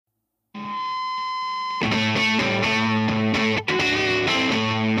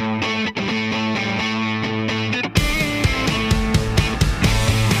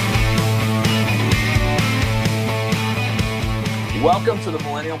Welcome to the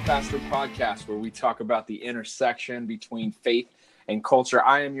Millennial Pastor Podcast, where we talk about the intersection between faith and culture.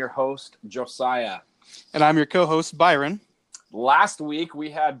 I am your host, Josiah. And I'm your co-host, Byron. Last week,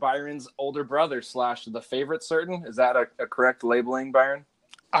 we had Byron's older brother / the favorite certain. Is that a correct labeling, Byron?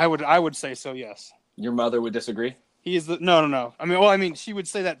 I would say so, yes. Your mother would disagree? He is no. I mean, she would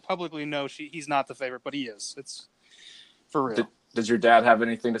say that publicly. No, he's not the favorite, but he is. It's for real. Does your dad have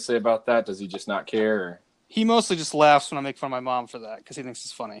anything to say about that? Does he just not care? Or? He mostly just laughs when I make fun of my mom for that because he thinks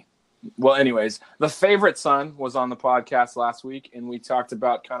it's funny. Well, anyways, the favorite son was on the podcast last week, and we talked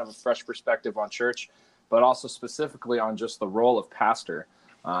about kind of a fresh perspective on church, but also specifically on just the role of pastor.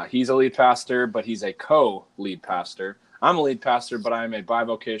 He's a lead pastor, but he's a co-lead pastor. I'm a lead pastor, but I'm a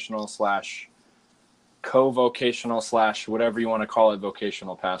bivocational / co-vocational / whatever you want to call it,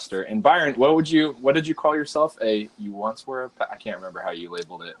 vocational pastor. And Byron, what did you call yourself? You once were I can't remember how you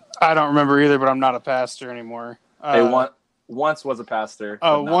labeled it. I don't remember either, but I'm not a pastor anymore. Once was a pastor.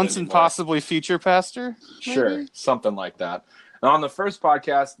 Once and possibly future pastor? Maybe? Sure, something like that. Now, on the first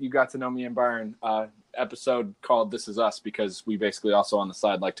podcast, you got to know me and Byron, episode called This Is Us, because we basically also on the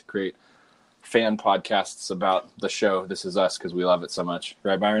side like to create fan podcasts about the show This Is Us because we love it so much.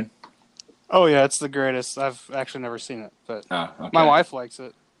 Right, Byron? Oh, yeah, it's the greatest. I've actually never seen it, but okay. My wife likes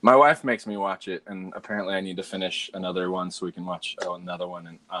it. My wife makes me watch it, and apparently I need to finish another one so we can watch another one,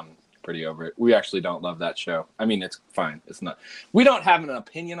 and I'm pretty over it. We actually don't love that show. I mean, it's fine. It's not. We don't have an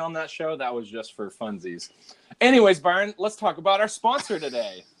opinion on that show. That was just for funsies. Anyways, Byron, let's talk about our sponsor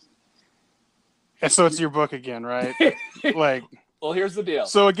today. And so it's your book again, right? Well, here's the deal.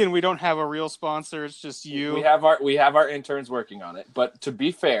 So again, we don't have a real sponsor. It's just you. We have our interns working on it. But to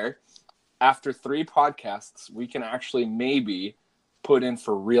be fair, after 3 podcasts, we can actually maybe put in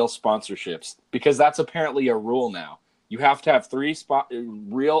for real sponsorships, because that's apparently a rule now. You have to have 3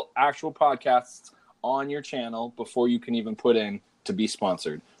 real actual podcasts on your channel before you can even put in to be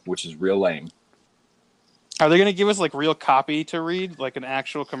sponsored, which is real lame. Are they going to give us like real copy to read, like an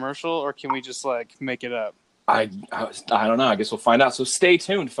actual commercial, or can we just like make it up? I don't know. I guess we'll find out. So stay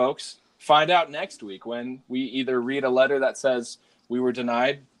tuned, folks. Find out next week when we either read a letter that says we were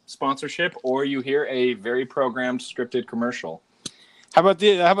denied sponsorship, or you hear a very programmed scripted commercial. How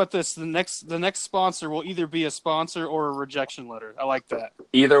about this? The next sponsor will either be a sponsor or a rejection letter. I like that.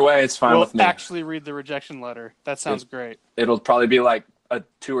 Either way, it's fine with me. We'll actually read the rejection letter. That sounds great. It'll probably be like a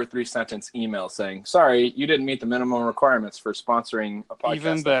 2 or 3 sentence email saying, "Sorry, you didn't meet the minimum requirements for sponsoring a podcast."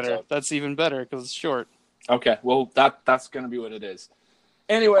 Even better. episode. That's even better because it's short. Okay, well that's going to be what it is.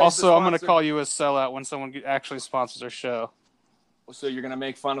 Anyway, also I'm going to call you a sellout when someone actually sponsors our show. So you're going to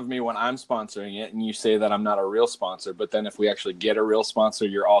make fun of me when I'm sponsoring it, and you say that I'm not a real sponsor, but then if we actually get a real sponsor,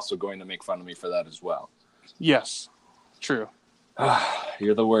 you're also going to make fun of me for that as well. Yes, true.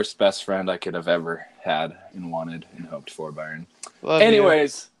 You're the worst best friend I could have ever had and wanted and hoped for, Byron. Love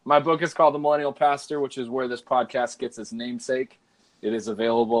Anyways, my book is called The Millennial Pastor, which is where this podcast gets its namesake. It is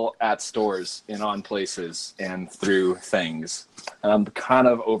available at stores and on places and through things. And I'm kind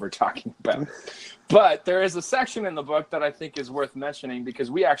of over talking about it. But there is a section in the book that I think is worth mentioning,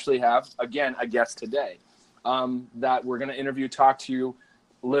 because we actually have, again, a guest today that we're going to interview, talk to,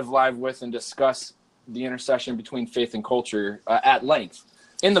 live live with, and discuss the intersection between faith and culture at length.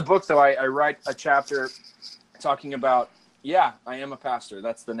 In the book, though, I write a chapter talking about, I am a pastor.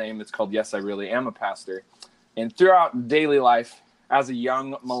 That's the name. It's called Yes, I Really Am a Pastor. And throughout daily life, as a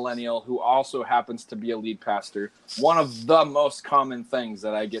young millennial who also happens to be a lead pastor, one of the most common things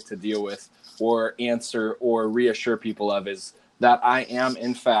that I get to deal with or answer or reassure people of is that I am,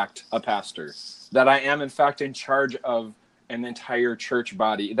 in fact, a pastor, that I am, in fact, in charge of an entire church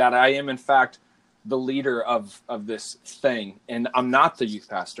body, that I am, in fact, the leader of this thing. And I'm not the youth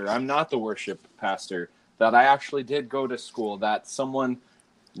pastor. I'm not the worship pastor, that I actually did go to school, that someone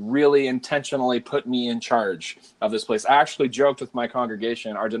really intentionally put me in charge of this place. I actually joked with my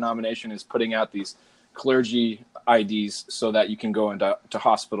congregation. Our denomination is putting out these clergy IDs so that you can go into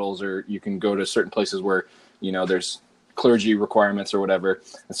hospitals, or you can go to certain places where, there's clergy requirements or whatever.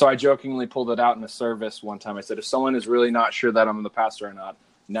 And so I jokingly pulled it out in a service one time. I said, if someone is really not sure that I'm the pastor or not,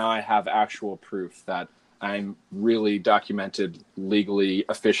 now I have actual proof that I'm really documented legally,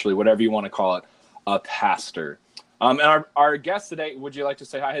 officially, whatever you want to call it, a pastor. And our guest today, would you like to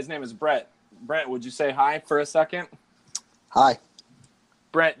say hi? His name is Brent. Brent, would you say hi for a second? Hi.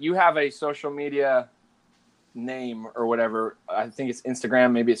 Brent, you have a social media name or whatever. I think it's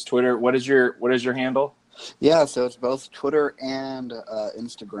Instagram, maybe it's Twitter. What is your handle? Yeah, so it's both Twitter and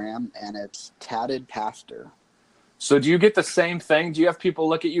Instagram, and it's Tatted Pastor. So do you get the same thing? Do you have people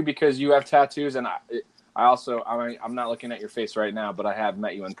look at you because you have tattoos? And I'm not looking at your face right now, but I have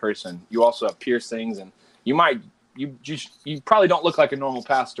met you in person. You also have piercings, and you might you probably don't look like a normal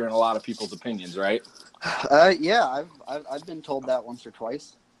pastor in a lot of people's opinions, right? Yeah, I've been told that once or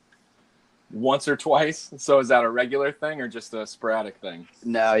twice. Once or twice. So is that a regular thing or just a sporadic thing?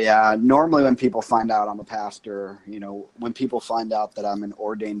 No, yeah. Normally when people find out I'm a pastor, when people find out that I'm an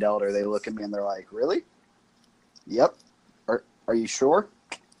ordained elder, they look at me and they're like, "Really? Yep. Are you sure?"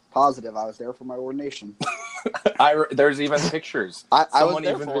 Positive. I was there for my ordination. There's even pictures. I Someone was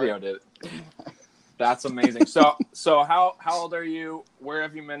there even for videoed it. That's amazing. So how old are you? Where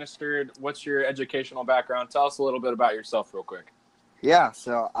have you ministered? What's your educational background? Tell us a little bit about yourself real quick. Yeah,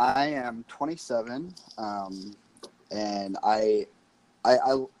 so I am 27, and I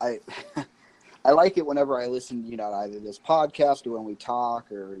I like it whenever I listen, to either this podcast or when we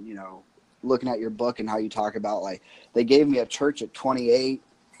talk, or looking at your book and how you talk about, like, they gave me a church at 28,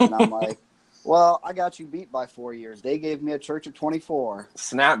 and I'm like, well, I got you beat by 4 years. They gave me a church at 24.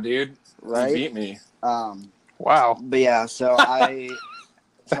 Snap, dude! Right? You beat me. Wow. But yeah, so I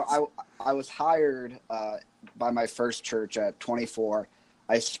was hired by my first church at 24.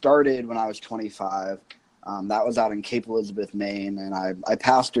 I started when I was 25. That was out in Cape Elizabeth, Maine, and I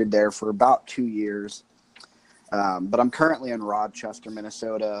pastored there for about 2 years. But I'm currently in Rochester,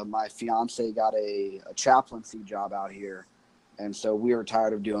 Minnesota. My fiance got a chaplaincy job out here, and so we were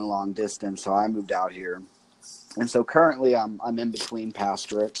tired of doing long distance, so I moved out here. And so currently I'm in between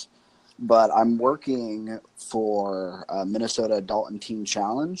pastorates, but I'm working for Minnesota Adult and Teen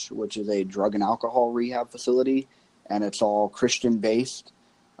Challenge, which is a drug and alcohol rehab facility, and it's all Christian based.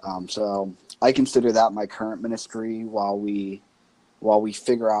 So I consider that my current ministry while we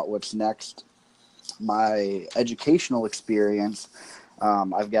figure out what's next. My educational experience,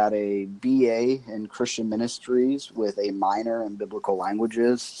 I've got a BA in Christian ministries with a minor in biblical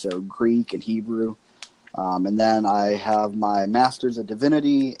languages, so Greek and Hebrew. And then I have my master's of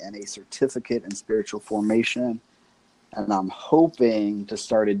divinity and a certificate in spiritual formation. And I'm hoping to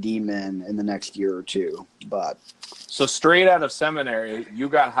start a DMin in the next year or two. But so straight out of seminary, you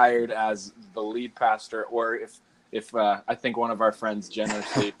got hired as the lead pastor, or if I think one of our friends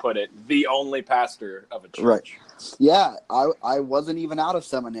generously put it, the only pastor of a church. Right. Yeah, I wasn't even out of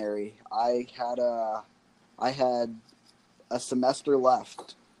seminary. I had a semester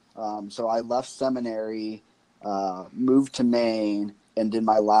left. So I left seminary, moved to Maine, and did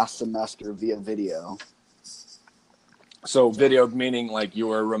my last semester via video. So video meaning like you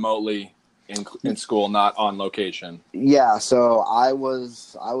were remotely in school, not on location. Yeah, so I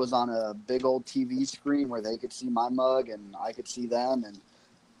was on a big old TV screen where they could see my mug and I could see them, and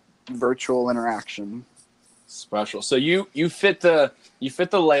virtual interaction. Special. So you fit the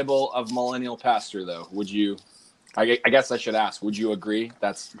label of millennial pastor, though. Would you? I guess I should ask. Would you agree?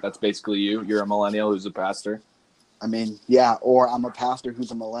 That's basically you. You're a millennial who's a pastor. I mean, yeah, or I'm a pastor who's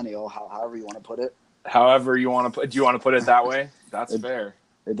a millennial. However you want to put it. However you want to put. Do you want to put it that way? That's fair.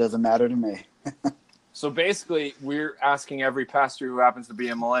 It doesn't matter to me. So basically, we're asking every pastor who happens to be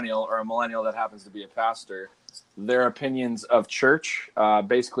a millennial or a millennial that happens to be a pastor their opinions of church,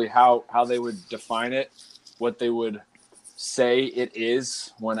 basically how they would define it, what they would say it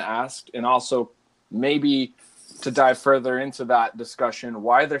is when asked, and also maybe to dive further into that discussion,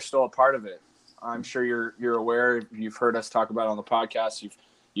 why they're still a part of it. I'm sure you're aware, you've heard us talk about it on the podcast,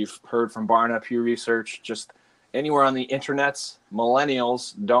 you've heard from Barna, Pew Research, just anywhere on the internets,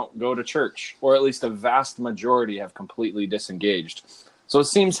 millennials don't go to church, or at least a vast majority have completely disengaged. So it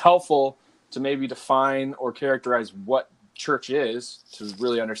seems helpful to maybe define or characterize what church is to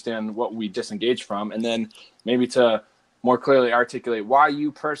really understand what we disengage from, and then maybe to more clearly articulate why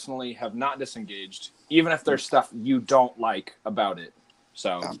you personally have not disengaged, even if there's stuff you don't like about it.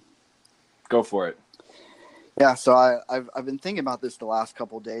 So go for it. Yeah, so I've been thinking about this the last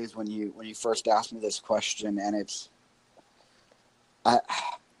couple of days when you first asked me this question, and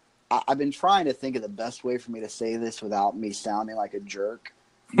I've been trying to think of the best way for me to say this without me sounding like a jerk,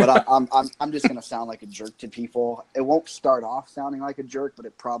 but I'm just gonna sound like a jerk to people. It won't start off sounding like a jerk, but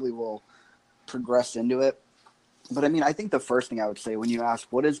it probably will progress into it. But I mean, I think the first thing I would say when you ask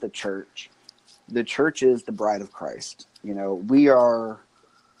what is the church is the bride of Christ. You know, we are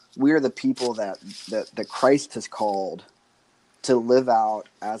the people that Christ has called to live out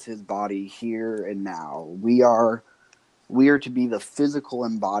as his body here and now. We are to be the physical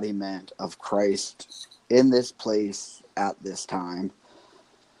embodiment of Christ in this place at this time.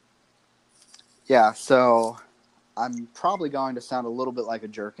 Yeah, so I'm probably going to sound a little bit like a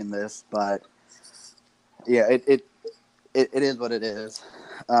jerk in this, but yeah, it is what it is.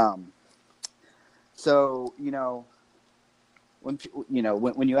 So,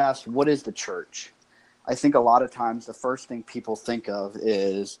 when you ask what is the church, I think a lot of times the first thing people think of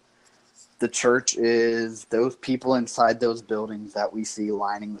is The church is those people inside those buildings that we see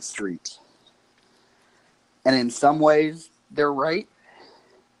lining the streets. And in some ways, they're right.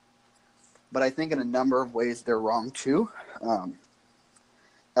 But I think in a number of ways, they're wrong too.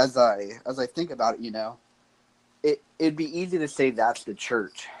 As I think about it, it'd be easy to say that's the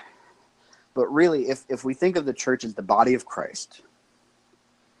church. But really, if we think of the church as the body of Christ,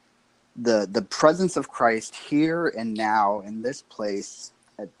 the presence of Christ here and now in this place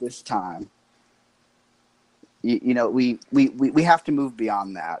at this time, we have to move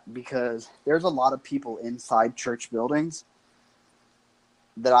beyond that, because there's a lot of people inside church buildings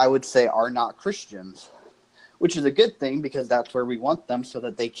that I would say are not Christians, which is a good thing because that's where we want them so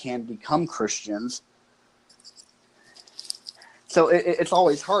that they can become Christians. So it's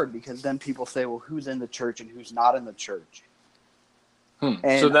always hard because then people say, well, who's in the church and who's not in the church?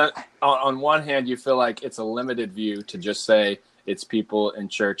 So that on one hand, you feel like it's a limited view to just say it's people in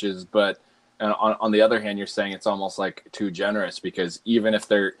churches, but on the other hand, you're saying it's almost like too generous, because even if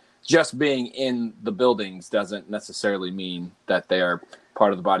they're just being in the buildings doesn't necessarily mean that they are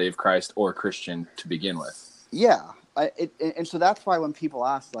part of the body of Christ or Christian to begin with. Yeah. And so that's why when people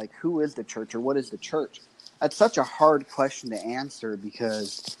ask, like, who is the church or what is the church? That's such a hard question to answer,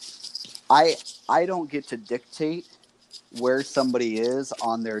 because I don't get to dictate where somebody is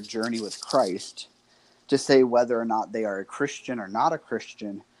on their journey with Christ to say whether or not they are a Christian or not a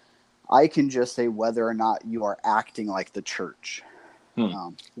Christian. I can just say whether or not you are acting like the church,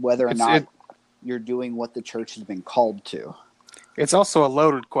 whether or not you're doing what the church has been called to. It's also a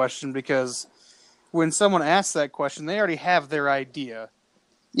loaded question, because when someone asks that question, they already have their idea.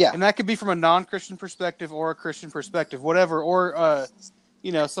 Yeah. And that could be from a non-Christian perspective or a Christian perspective, whatever, or,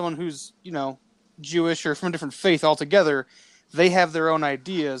 someone who's, Jewish or from a different faith altogether. They have their own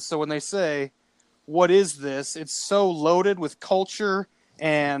ideas. So when they say, what is this? It's so loaded with culture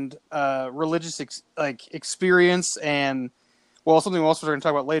and religious experience, and something we're also going to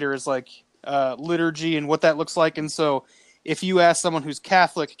talk about later is liturgy and what that looks like. And so if you ask someone who's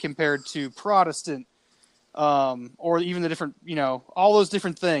Catholic compared to Protestant, or even the different, all those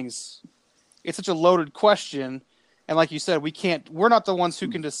different things, it's such a loaded question. And like you said, we're not the ones who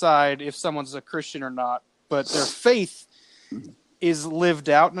can decide if someone's a Christian or not, but their faith is lived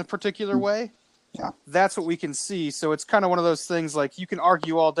out in a particular way. Yeah. That's what we can see. So it's kind of one of those things, like, you can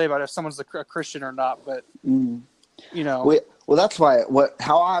argue all day about if someone's a Christian or not, but Well, that's why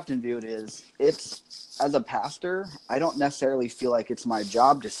how I often view it is, it's, as a pastor, I don't necessarily feel like it's my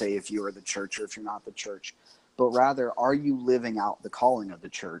job to say if you are the church or if you're not the church, but rather, are you living out the calling of the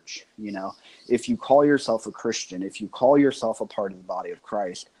church? If you call yourself a Christian, if you call yourself a part of the body of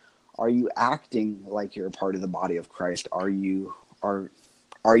Christ, are you acting like you're a part of the body of Christ? Are you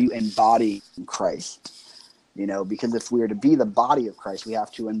embodying Christ? Because if we are to be the body of Christ, we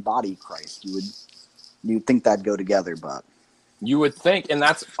have to embody Christ. You'd think that'd go together, but you would think, and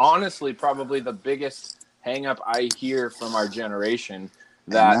that's honestly probably the biggest hang up I hear from our generation,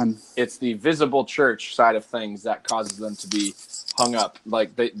 that Amen. It's the visible church side of things that causes them to be hung up.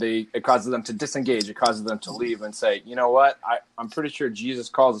 Like it causes them to disengage. It causes them to leave and say, you know what? I'm pretty sure Jesus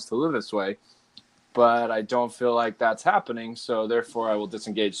calls us to live this way, but I don't feel like that's happening. So therefore I will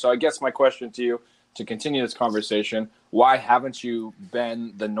disengage. So I guess my question to you, to continue this conversation, why haven't you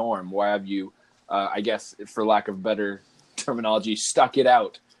been the norm? Why have you, I guess, for lack of better terminology, stuck it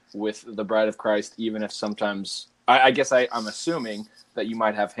out with the bride of Christ, even if sometimes, I guess I'm assuming that you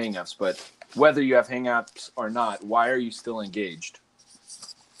might have hangups, but whether you have hangups or not, why are you still engaged?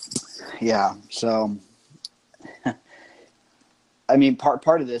 Yeah. So, I mean,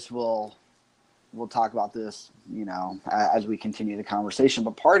 part of this we'll talk about this, as we continue the conversation,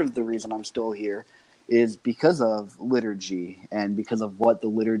 but part of the reason I'm still here is because of liturgy and because of what the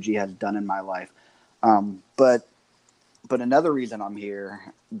liturgy has done in my life. But another reason I'm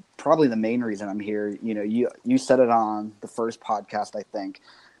here, probably the main reason I'm here, you said it on the first podcast, I think,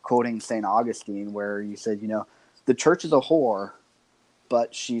 quoting St. Augustine, where you said, the church is a whore,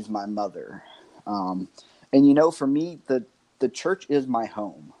 but she's my mother. And, for me, the church is my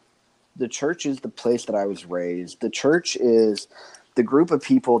home. The church is the place that I was raised. The church is the group of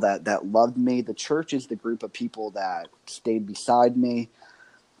people that loved me. The church is the group of people that stayed beside me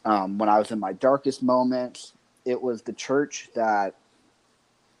when I was in my darkest moments. It was the church that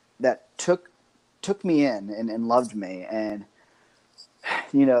took me in and loved me. And,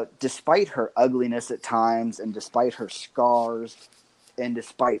 despite her ugliness at times, and despite her scars, and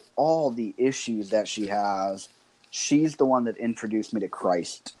despite all the issues that she has, she's the one that introduced me to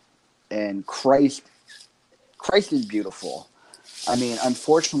Christ. And Christ is beautiful. I mean,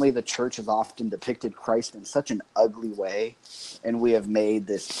 unfortunately, the church has often depicted Christ in such an ugly way, and we have made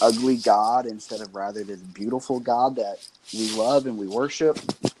this ugly God instead of rather this beautiful God that we love and we worship.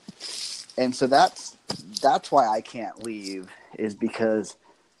 And so that's why I can't leave, is because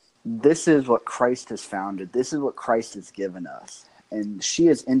this is what Christ has founded. This is what Christ has given us. And she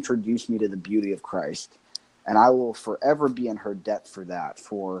has introduced me to the beauty of Christ. And I will forever be in her debt for that,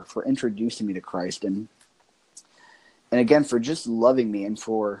 for introducing me to Christ. And again, for just loving me, and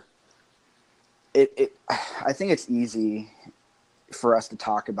for it. I think it's easy for us to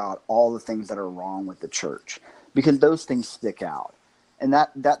talk about all the things that are wrong with the church, because those things stick out. And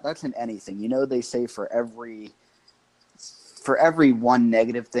that's in anything. You know, they say for every one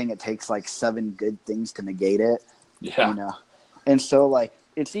negative thing, it takes like 7 good things to negate it. Yeah. You know? And so, like,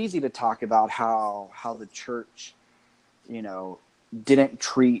 it's easy to talk about how the church, you know, didn't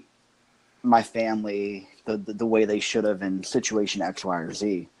treat my family the way they should have in situation X, Y, or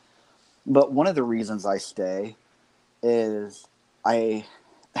Z. But one of the reasons I stay is I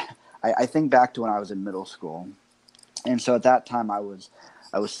think back to when I was in middle school. And so at that time I was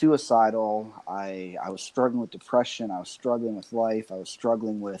suicidal. I was struggling with depression. I was struggling with life. I was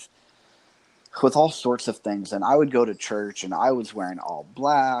struggling with all sorts of things. And I would go to church, and I was wearing all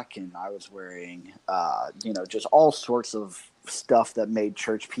black, and I was wearing, you know, just all sorts of stuff that made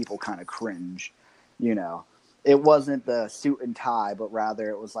church people kind of cringe. You know, it wasn't the suit and tie, but rather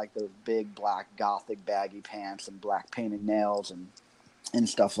it was like those big black gothic baggy pants and black painted nails and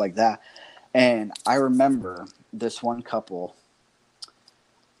stuff like that. And I remember this one couple,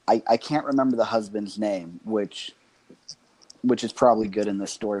 I can't remember the husband's name, which is probably good in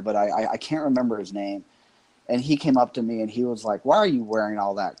this story, but I can't remember his name. And he came up to me and he was like, "Why are you wearing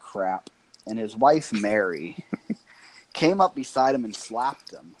all that crap?" And his wife, Mary, came up beside him and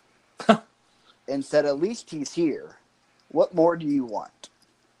slapped him and said, "At least he's here. What more do you want?"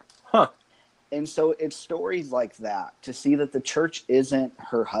 Huh. And so it's stories like that, to see that the church isn't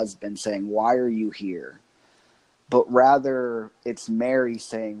her husband saying, "Why are you here?" But rather it's Mary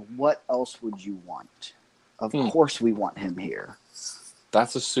saying, "What else would you want? Of course we want him here."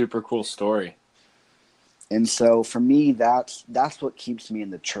 That's a super cool story. And so for me, that's what keeps me in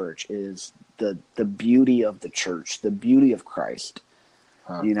the church, is the beauty of the church, the beauty of Christ.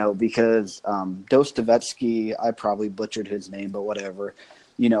 Huh. You know, because Dostoevsky, I probably butchered his name, but whatever.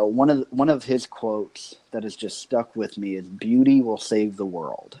 You know, one of his quotes that has just stuck with me is, "Beauty will save the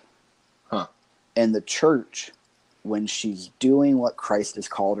world." Huh. And the church, when she's doing what Christ has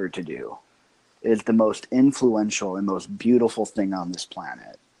called her to do, is the most influential and most beautiful thing on this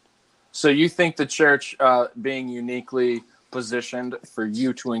planet. So you think the church being uniquely positioned for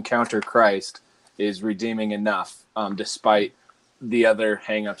you to encounter Christ is redeeming enough, despite the other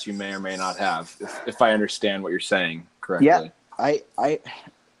hang-ups you may or may not have, if I understand what you're saying correctly? Yeah,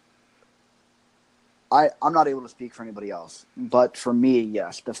 I'm not able to speak for anybody else, but for me,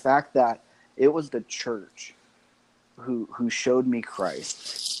 yes, the fact that it was the church who showed me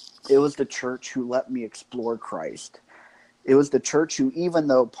Christ. It was the church who let me explore Christ. It was the church who, even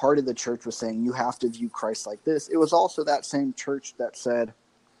though part of the church was saying you have to view Christ like this, it was also that same church that said,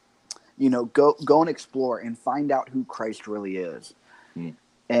 you know, go and explore and find out who Christ really is.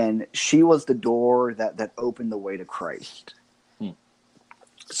 And she was the door that opened the way to Christ.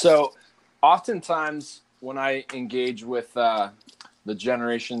 So oftentimes when I engage with the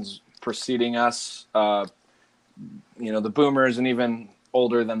generations preceding us, you know, the boomers and even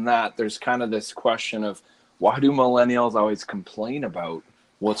older than that, there's kind of this question of, why do millennials always complain about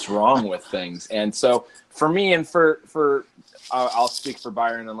what's wrong with things? And so for me, and for I'll speak for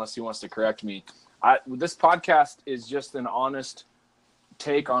Byron unless he wants to correct me, this podcast is just an honest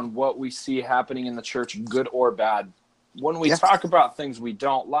take on what we see happening in the church, good or bad. When we talk about things we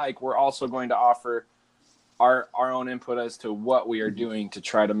don't like, we're also going to offer our own input as to what we are doing to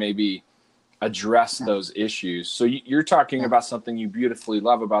try to maybe address those issues. So you're talking about something you beautifully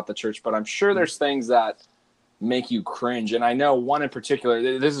love about the church, but I'm sure there's things that make you cringe. And I know one in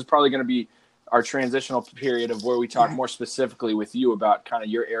particular, this is probably going to be our transitional period of where we talk more specifically with you about kind of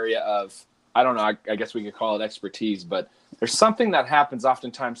your area of, I don't know, I guess we could call it expertise, but there's something that happens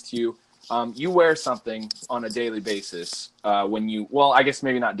oftentimes to you. You wear something on a daily basis I guess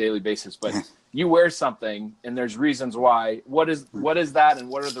maybe not daily basis, but you wear something and there's reasons why. What is that, and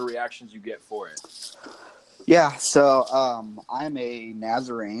what are the reactions you get for it? Yeah, so I'm a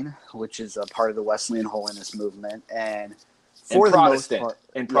Nazarene, which is a part of the Wesleyan Holiness movement, and for the most part,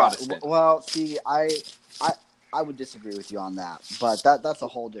 Protestant. Well, see, I would disagree with you on that, but that's a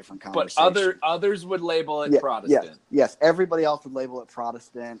whole different conversation. But others would label it Protestant. Yes, everybody else would label it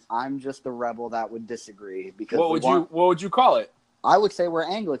Protestant. I'm just the rebel that would disagree, because what would you call it? I would say we're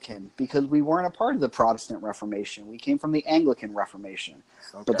Anglican because we weren't a part of the Protestant Reformation. We came from the Anglican Reformation.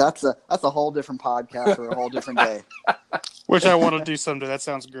 Okay. But that's a whole different podcast for a whole different day. Which I want to do someday. That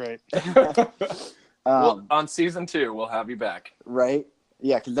sounds great. Well, on season 2, we'll have you back. Right?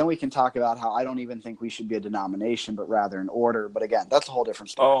 Yeah, because then we can talk about how I don't even think we should be a denomination, but rather an order. But again, that's a whole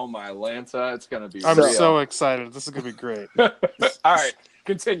different story. Oh, my Lanta. It's going to be I'm so excited. This is going to be great. All right.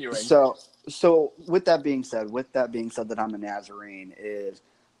 Continuing. So with that being said, that I'm a Nazarene is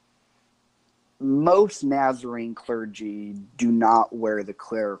most Nazarene clergy do not wear the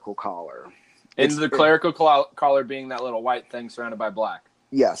clerical collar. And the clerical collar being that little white thing surrounded by black.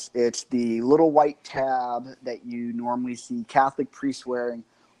 Yes, it's the little white tab that you normally see Catholic priests wearing,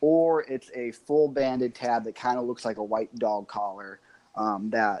 or it's a full banded tab that kind of looks like a white dog collar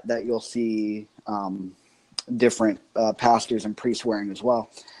that you'll see different pastors and priests wearing as well.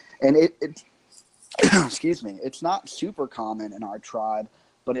 And it excuse me, it's not super common in our tribe,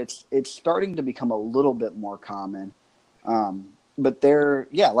 but it's starting to become a little bit more common. But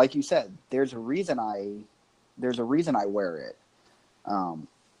like you said, there's a reason I wear it.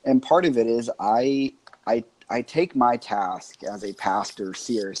 And part of it is I take my task as a pastor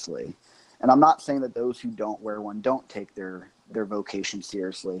seriously. And I'm not saying that those who don't wear one don't take their vocation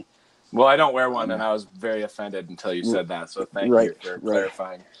seriously. Well, I don't wear one, and I was very offended until you said that. So thank you for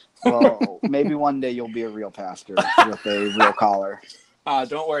clarifying. Well, maybe one day you'll be a real pastor with a real collar.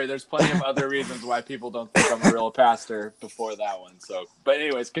 Don't worry. There's plenty of other reasons why people don't think I'm a real pastor before that one. So, but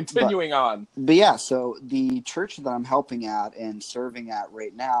anyways, continuing on. But yeah, so the church that I'm helping at and serving at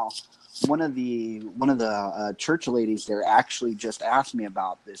right now, one of the church ladies there actually just asked me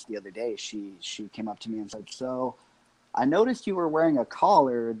about this the other day. She came up to me and said, "So, I noticed you were wearing a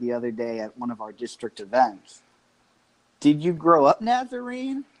collar the other day at one of our district events. Did you grow up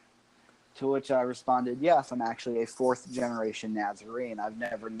Nazarene?" To which I responded, "Yes, I'm actually a 4th generation Nazarene. I've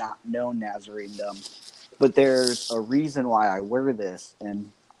never not known Nazarene-dom. But there's a reason why I wear this.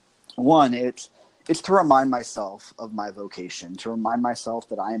 And one, it's to remind myself of my vocation, to remind myself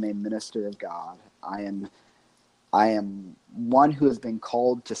that I am a minister of God. I am one who has been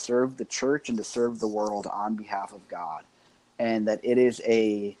called to serve the church and to serve the world on behalf of God. And that it is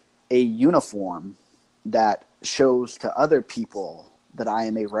a uniform that shows to other people that I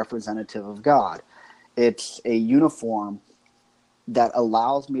am a representative of God. It's a uniform that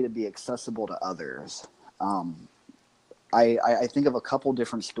allows me to be accessible to others." I think of a couple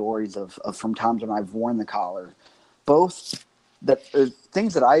different stories of from times when I've worn the collar, both that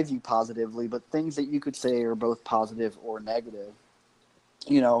things that I view positively, but things that you could say are both positive or negative.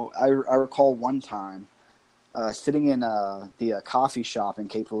 I recall one time sitting in the coffee shop in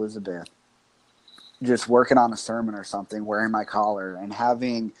Cape Elizabeth, just working on a sermon or something, wearing my collar, and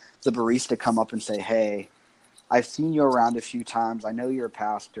having the barista come up and say, "Hey, I've seen you around a few times. I know you're a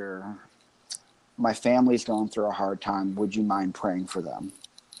pastor. My family's going through a hard time. Would you mind praying for them?"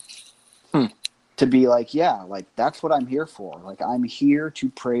 To be like, yeah, like that's what I'm here for. Like, I'm here to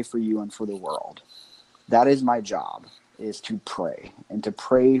pray for you and for the world. That is my job, is to pray and to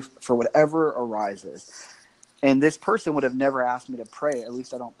pray for whatever arises. And this person would have never asked me to pray. At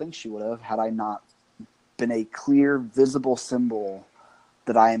least I don't think she would have, had I not been a clear, visible symbol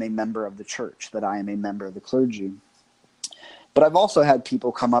that I am a member of the church, that I am a member of the clergy. But I've also had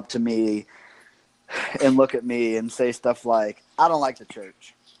people come up to me and look at me and say stuff like, "I don't like the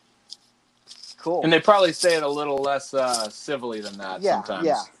church." Cool. And they probably say it a little less civilly than that sometimes.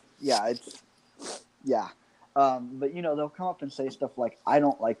 But they'll come up and say stuff like, "I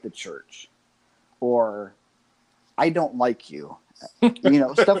don't like the church," or "I don't like you."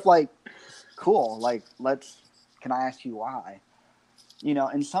 Stuff like, cool, like, can I ask you why?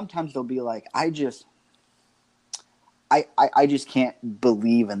 And sometimes they'll be like, I just can't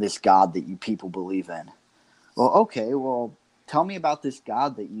believe in this God that you people believe in. Well, okay, well, tell me about this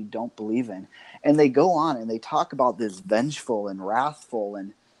God that you don't believe in. And they go on and they talk about this vengeful and wrathful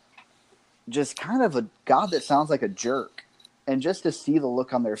and just kind of a God that sounds like a jerk. And just to see the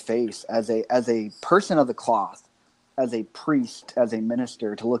look on their face as a person of the cloth, as a priest, as a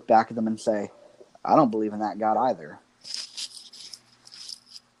minister, to look back at them and say, "I don't believe in that God either."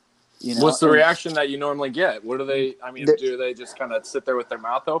 What's the reaction that you normally get? What do they? Do they just kind of sit there with their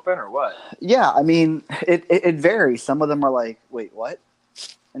mouth open, or what? Yeah, it varies. Some of them are like, "Wait, what?"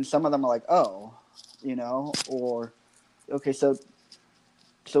 And some of them are like, "Oh," or, "Okay, so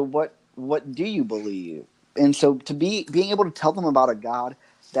what do you believe?" And so being able to tell them about a God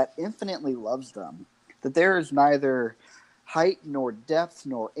that infinitely loves them, that there is neither height nor depth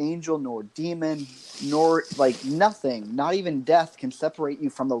nor angel nor demon nor like nothing, not even death, can separate you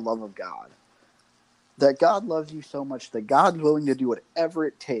from the love of God. that God loves you so much that God's willing to do whatever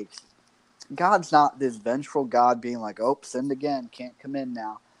it takes. God's not this vengeful God being like, oh, sinned again, can't come in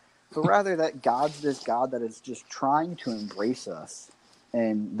now. But rather that God's this God that is just trying to embrace us,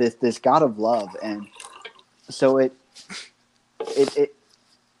 and this God of love. And so it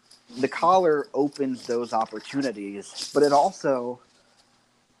the collar opens those opportunities, but it also,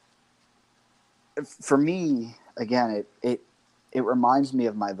 for me, again, it reminds me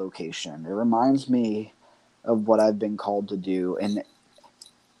of my vocation. It reminds me of what I've been called to do. And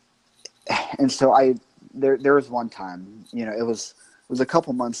so there was one time, it was a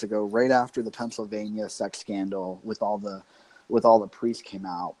couple months ago, right after the Pennsylvania sex scandal with all the priests came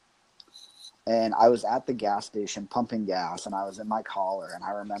out. And I was at the gas station pumping gas, and I was in my collar, and I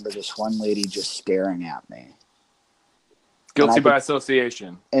remember this one lady just staring at me. Guilty by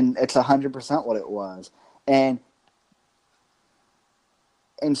association. And it's 100% what it was. And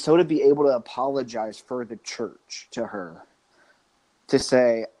so to be able to apologize for the church to her, to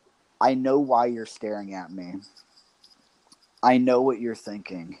say, I know why you're staring at me. I know what you're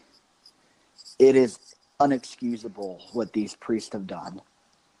thinking. It is unexcusable what these priests have done.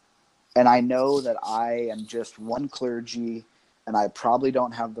 And I know that I am just one clergy, and I probably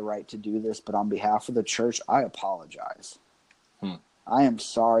don't have the right to do this, but on behalf of the church, I apologize. I am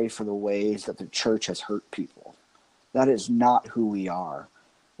sorry for the ways that the church has hurt people. That is not who we are.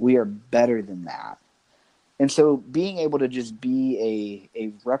 We are better than that. And so being able to just be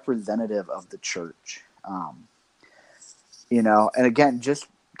a representative of the church, and again, just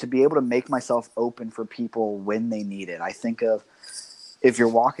to be able to make myself open for people when they need it. I think of, if you're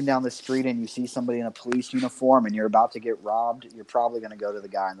walking down the street and you see somebody in a police uniform and you're about to get robbed, you're probably going to go to the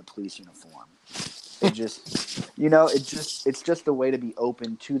guy in the police uniform. It just, it's just a way to be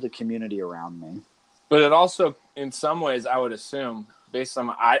open to the community around me. But it also, in some ways, I would assume, based on,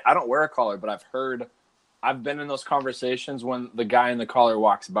 I don't wear a collar, but I've been in those conversations when the guy in the collar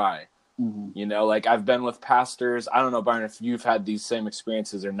walks by. Mm-hmm. Like I've been with pastors. I don't know, Byron, if you've had these same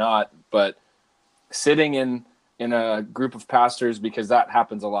experiences or not, but sitting in a group of pastors, because that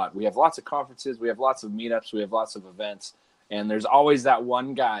happens a lot. We have lots of conferences, we have lots of meetups, we have lots of events, and there's always that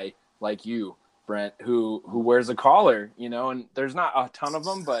one guy like you, Brent, who wears a collar, and there's not a ton of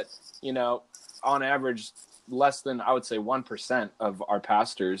them, but on average, less than, I would say, 1% of our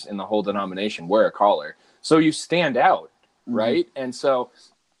pastors in the whole denomination wear a collar. So you stand out, right? Mm-hmm. And so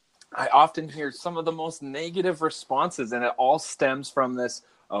I often hear some of the most negative responses, and it all stems from this,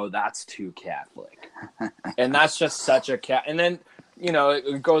 oh, that's too Catholic. And that's just such a cat. And then,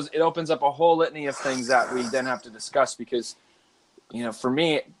 it opens up a whole litany of things that we then have to discuss because, for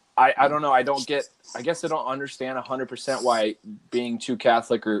me, I don't know. I guess I don't understand 100% why being too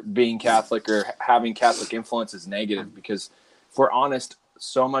Catholic or being Catholic or having Catholic influence is negative, because if we're honest,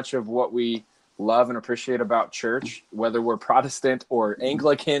 so much of what we love and appreciate about church, whether we're Protestant or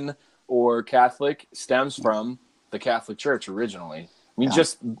Anglican or Catholic, stems from the Catholic Church originally.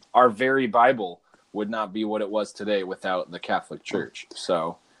 Just our very Bible would not be what it was today without the Catholic Church.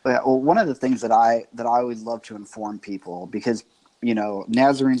 So, well, one of the things that I always love to inform people, because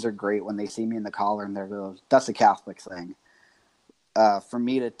Nazarenes are great when they see me in the collar and they go, "That's a Catholic thing." For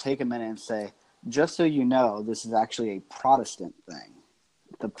me to take a minute and say, just so you know, this is actually a Protestant thing.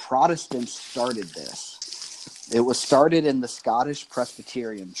 The Protestants started this. It was started in the Scottish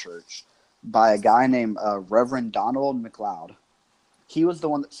Presbyterian Church by a guy named Reverend Donald MacLeod. He was the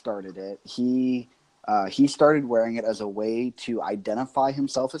one that started it. He started wearing it as a way to identify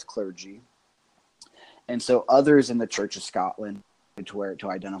himself as clergy. And so others in the Church of Scotland to wear it to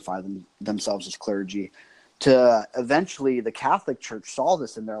identify themselves as clergy. To eventually the Catholic Church saw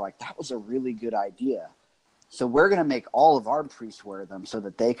this and they're like, that was a really good idea. So we're going to make all of our priests wear them so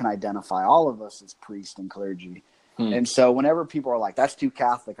that they can identify all of us as priests and clergy. And so whenever people are like, that's too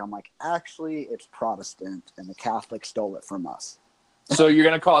Catholic, I'm like, actually, it's Protestant, and the Catholics stole it from us. So you're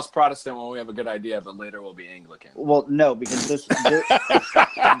going to call us Protestant when we have a good idea, but later we'll be Anglican. Well, no, because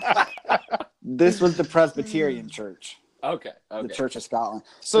this was the Presbyterian Church. Okay. The Church of Scotland.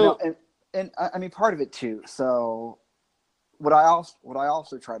 So, and I mean, part of it too. So what I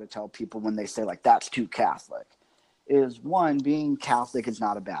also try to tell people when they say like, that's too Catholic, is one, being Catholic is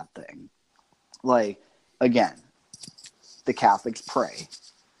not a bad thing. Like, again, the Catholics pray.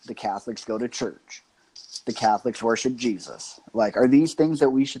 The Catholics go to church. The Catholics worship Jesus. Like, are these things that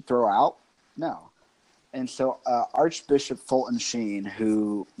we should throw out? No. And so Archbishop Fulton Sheen,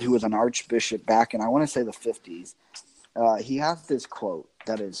 who was an archbishop back in, I want to say, the 50s, he has this quote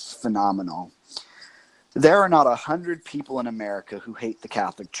that is phenomenal. There are not 100 people in America who hate the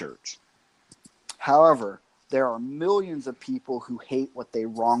Catholic Church. However, there are millions of people who hate what they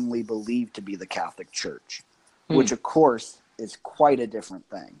wrongly believe to be the Catholic Church, which, of course, is quite a different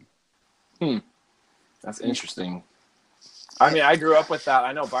thing. That's interesting. I mean, I grew up with that.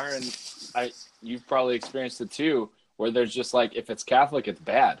 I know, Byron, you've probably experienced it too, where there's just like, if it's Catholic, it's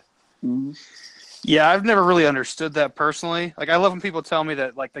bad. Mm-hmm. Yeah, I've never really understood that personally. Like, I love when people tell me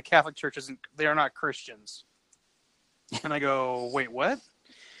that, like, the Catholic Church they are not Christians. And I go, wait, what?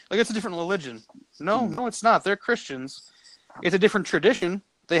 Like, it's a different religion. No, it's not. They're Christians. It's a different tradition.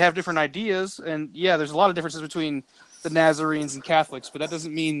 They have different ideas. And, yeah, there's a lot of differences between the Nazarenes and Catholics, but that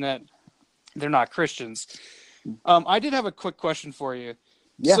doesn't mean that they're not Christians. I did have a quick question for you.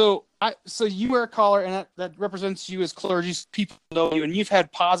 Yeah. So you wear a collar, and that represents you as clergy. People know you, and you've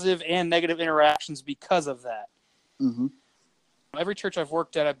had positive and negative interactions because of that. Mm-hmm. Every church I've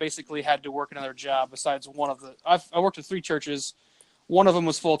worked at, I basically had to work another job besides one of the. I worked at 3 churches. One of them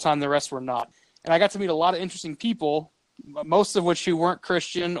was full time. The rest were not. And I got to meet a lot of interesting people, most of which who weren't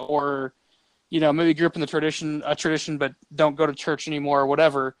Christian or, maybe grew up in a tradition, but don't go to church anymore or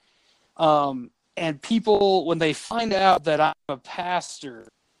whatever. And people, when they find out that I'm a pastor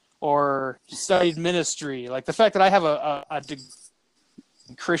or studied ministry, like the fact that I have a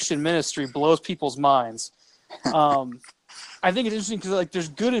Christian ministry blows people's minds. I think it's interesting because like there's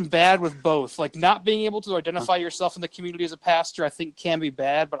good and bad with both. Like not being able to identify yourself in the community as a pastor, I think can be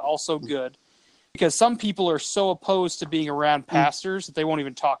bad, but also good. Because some people are so opposed to being around pastors that they won't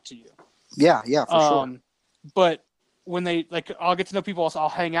even talk to you. Yeah, for sure. But when they I'll get to know people, I'll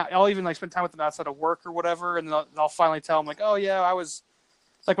hang out. I'll even spend time with them outside of work or whatever, and I'll finally tell them like, oh yeah, I was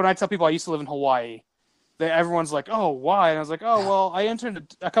like when I tell people I used to live in Hawaii, everyone's like, oh why? And I was like, oh well, I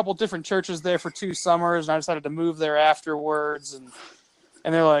entered a couple different churches there for 2 summers, and I decided to move there afterwards.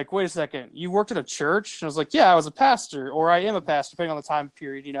 And they're like, wait a second, you worked at a church? And I was like, yeah, I was a pastor, or I am a pastor, depending on the time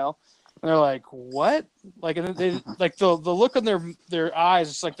period, And they're like, what? Like, and they like the look on their eyes,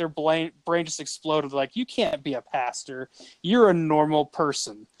 just like their brain just exploded. Like, you can't be a pastor. You're a normal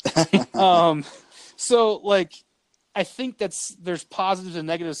person. So like, I think there's positives and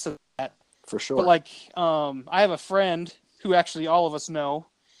negatives to that. For sure. But like, I have a friend who actually all of us know,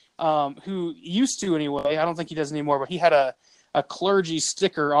 who used to anyway. I don't think he does anymore, but he had a clergy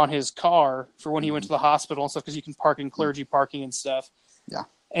sticker on his car for when he went to the hospital and stuff, because you can park in clergy parking and stuff. Yeah.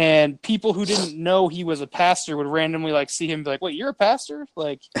 And people who didn't know he was a pastor would randomly see him and be like, wait, you're a pastor?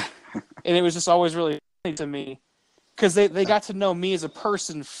 And it was just always really funny to me because they got to know me as a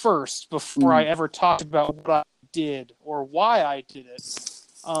person first before I ever talked about what I did or why I did it.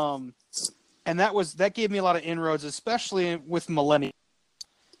 And that gave me a lot of inroads, especially with millennials.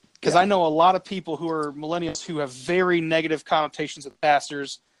 Because I know a lot of people who are millennials who have very negative connotations with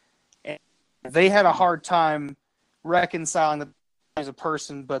pastors, and they had a hard time reconciling that as a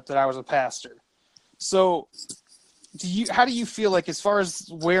person, but that I was a pastor. So, how do you feel like as far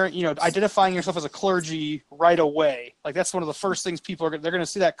as identifying yourself as a clergy right away? Like that's one of the first things they're going to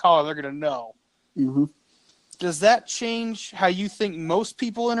see that collar, they're going to know. Mm-hmm. Does that change how you think most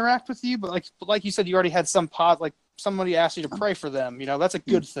people interact with you? But like you said, you already had some somebody asked you to pray for them. That's a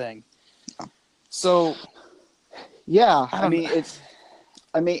good thing. So, yeah,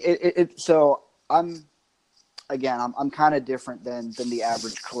 So I'm kind of different than the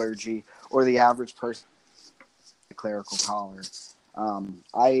average clergy or the average person with a clerical collar.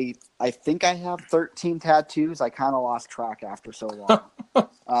 I think I have 13 tattoos. I kind of lost track after so long.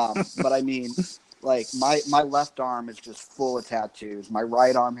 But I mean, like my left arm is just full of tattoos. My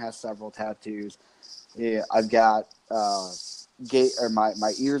right arm has several tattoos. Yeah, I've got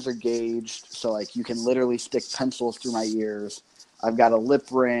my ears are gauged, so like you can literally stick pencils through my ears. I've got a lip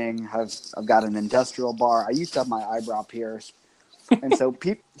ring. I've got an industrial bar. I used to have my eyebrow pierced, and so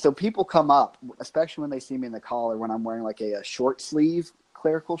people come up, especially when they see me in the collar when I'm wearing like a short sleeve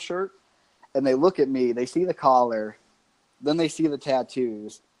clerical shirt, and they look at me. They see the collar, then they see the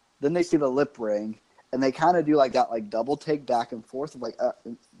tattoos, then they see the lip ring, and they kind of do like that double take back and forth of like.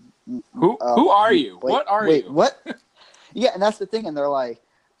 Who are you? What are you? What? Yeah, and that's the thing. And they're like,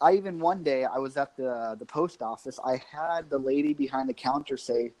 one day I was at the post office. I had the lady behind the counter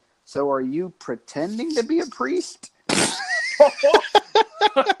say, "So are you pretending to be a priest?"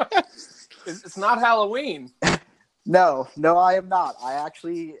 It's not Halloween. No, I am not. At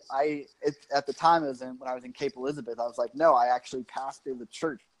the time when I was in Cape Elizabeth, I was like, no, I actually pastored the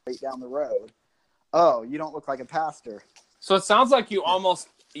church right down the road. Oh, you don't look like a pastor. So it sounds like you almost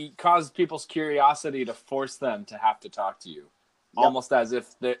caused people's curiosity to force them to have to talk to you. Yep. Almost as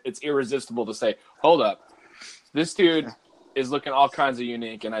if it's irresistible to say, hold up, this dude is looking all kinds of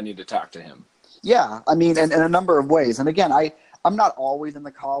unique and I need to talk to him. Yeah, I mean, in a number of ways. And again, I I'm not always in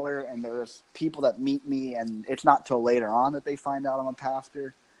the collar, and there's people that meet me, and it's not till later on that they find out I'm a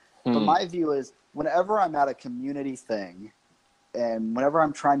pastor. But my view is, whenever I'm at a community thing, and whenever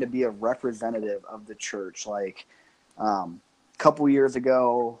I'm trying to be a representative of the church, like a couple years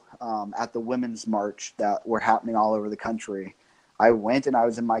ago at the Women's March that were happening all over the country, I went and I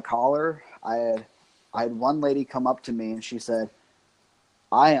was in my collar. I had one lady come up to me and she said,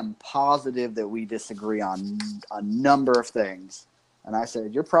 I am positive that we disagree on a number of things. And I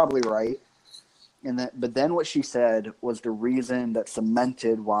said, you're probably right. But then what she said was the reason that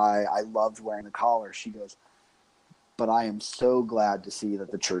cemented why I loved wearing the collar. She goes, but I am so glad to see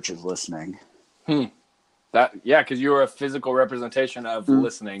that the church is listening. Because you were a physical representation of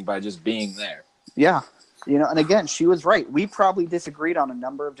listening by just being there. Yeah. And again, she was right. We probably disagreed on a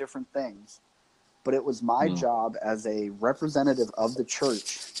number of different things. But it was my job as a representative of the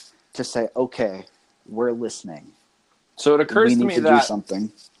church to say, okay, we're listening. So it occurs to me that do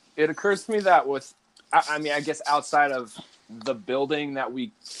something. It occurs to me that with, I guess outside of the building that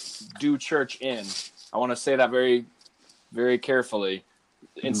we do church in, I want to say that very, very carefully.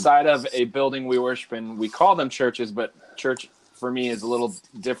 Inside of a building we worship in, we call them churches, but church for me is a little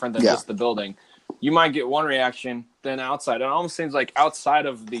different than just the building. You might get one reaction, then outside. It almost seems like outside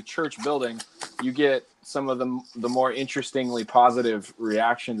of the church building, you get some of the more interestingly positive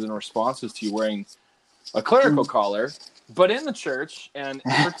reactions and responses to you wearing a clerical collar. But in the church, and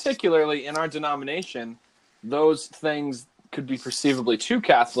particularly in our denomination, those things could be perceivably too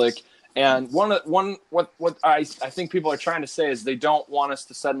Catholic. And what I think people are trying to say is they don't want us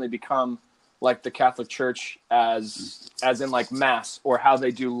to suddenly become like the Catholic Church as in like mass or how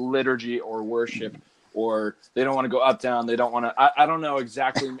they do liturgy or worship, or they don't want to go up, down. They don't want to, I don't know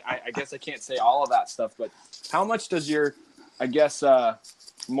exactly. I guess I can't say all of that stuff, but how much does your, I guess,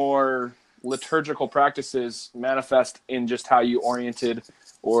 more liturgical practices manifest in just how you oriented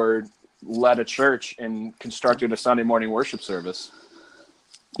or led a church and constructed a Sunday morning worship service?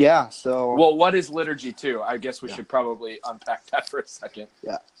 Yeah. So, well, what is liturgy too? I guess we should probably unpack that for a second.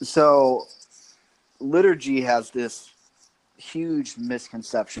 Yeah. So liturgy has this huge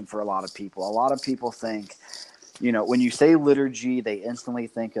misconception for a lot of people. A lot of people think, when you say liturgy, they instantly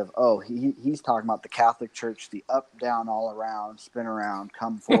think of, he's talking about the Catholic Church, the up, down, all around, spin around,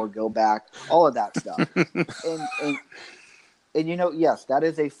 come forward, go back, all of that stuff. And yes, that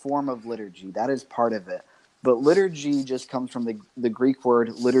is a form of liturgy. That is part of it. But liturgy just comes from the Greek word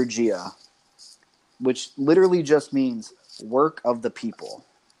liturgia, which literally just means work of the people.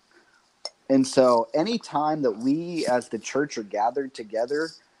 And so any time that we as the church are gathered together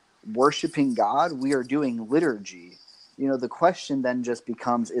worshiping God, we are doing liturgy. The question then just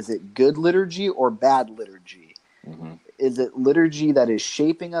becomes, is it good liturgy or bad liturgy? Mm-hmm. Is it liturgy that is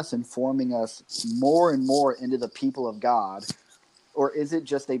shaping us and forming us more and more into the people of God? Or is it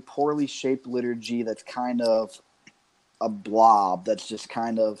just a poorly shaped liturgy that's kind of a blob, that's just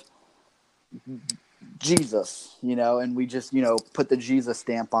kind of Jesus, and we just, put the Jesus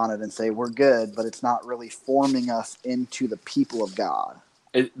stamp on it and say we're good, but it's not really forming us into the people of God.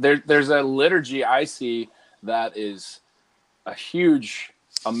 There's a liturgy I see that is a huge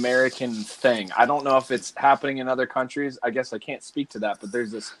American thing. I don't know if it's happening in other countries. I guess I can't speak to that, but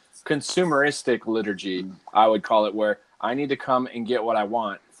there's this consumeristic liturgy, I would call it, where I need to come and get what I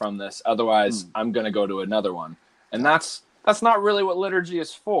want from this. Otherwise, I'm going to go to another one. And that's not really what liturgy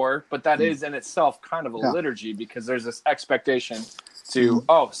is for, but that is in itself kind of a liturgy, because there's this expectation to,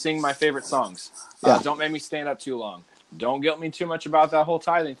 sing my favorite songs. Don't make me stand up too long. Don't guilt me too much about that whole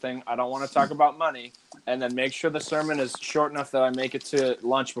tithing thing. I don't want to talk about money. And then make sure the sermon is short enough that I make it to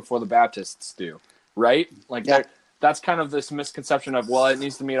lunch before the Baptists do. Right? That's kind of this misconception of, it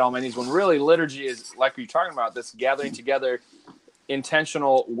needs to meet all my needs, when really liturgy is, like you're talking about, this gathering together,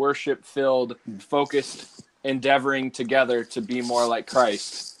 intentional, worship-filled, focused, endeavoring together to be more like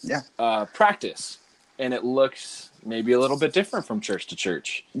Christ practice. And it looks maybe a little bit different from church to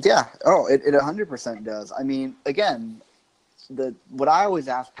church. Yeah. Oh, it 100% does. I mean, again, what I always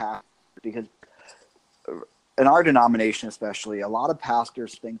ask pastors, because in our denomination especially, a lot of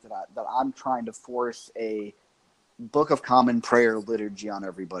pastors think that I'm trying to force a Book of Common Prayer liturgy on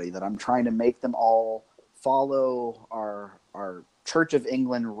everybody, that I'm trying to make them all follow our Church of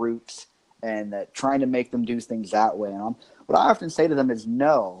England roots, and that trying to make them do things that way. And what I often say to them is,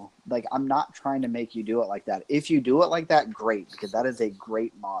 no, I'm not trying to make you do it like that. If you do it like that, great, because that is a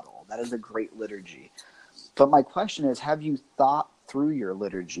great model. That is a great liturgy. But my question is, have you thought through your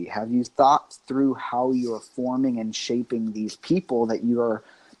liturgy? Have you thought through how you're forming and shaping these people that you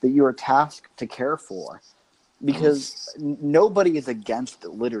are tasked to care for? Because nobody is against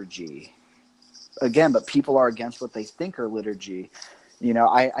liturgy. again, but people are against what they think are liturgy. You know,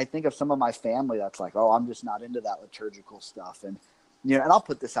 I think of some of my family that's like, oh, I'm just not into that liturgical stuff. And, you know, and I'll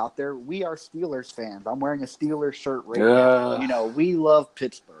put this out there. We are Steelers fans. I'm wearing a Steelers shirt right now. You know, we love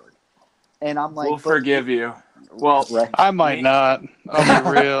Pittsburgh. And I'm like, we'll forgive you. Well, right. I might not. I'll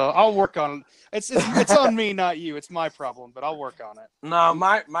be real. I'll work on it. It's on me, not you. It's my problem, but I'll work on it. No,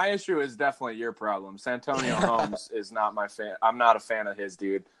 my issue is definitely your problem. Santonio Holmes is not my fan. I'm not a fan of his,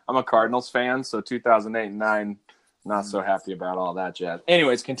 dude. I'm a Cardinals fan, so 2008 and 9, not so happy about all that jazz.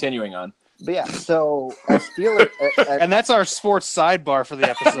 Anyways, continuing on. But yeah, so as Steelers, And that's our sports sidebar for the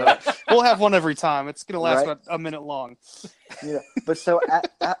episode. We'll have one every time. It's going to last about a minute long. you know, but so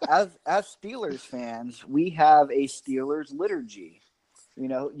as Steelers fans, we have a Steelers liturgy. You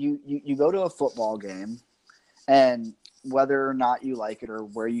know, you go to a football game, and whether or not you like it or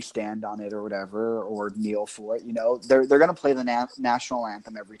where you stand on it or whatever, or kneel for it, you know, they're going to play the national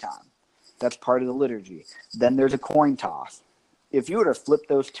anthem every time. That's part of the liturgy. Then there's a coin toss. If you were to flip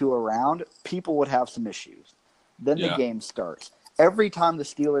those two around, people would have some issues. Then the game starts. Every time the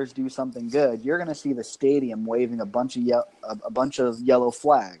Steelers do something good, you're going to see the stadium waving a bunch of yellow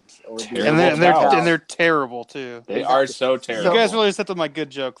flags. And they're terrible too. They are so terrible. You guys really accepted my good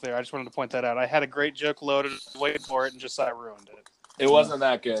joke there. I just wanted to point that out. I had a great joke loaded, waiting for it, and Josiah ruined it. It wasn't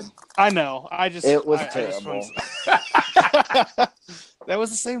that good. I know. It was terrible. That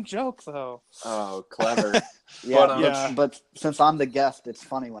was the same joke, though. Oh, clever. But since I'm the guest, it's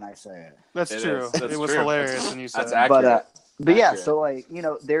funny when I say it. That's true. It was hilarious when you said that's it. accurate. But yeah, so like, you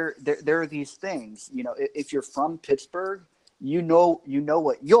know, there are these things. You know, if you're from Pittsburgh, you know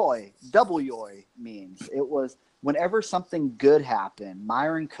what yoy, double yoy means. It was whenever something good happened,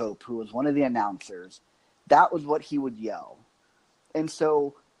 Myron Cope, who was one of the announcers, that was what he would yell. And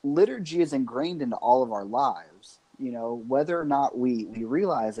so liturgy is ingrained into all of our lives, you know, whether or not we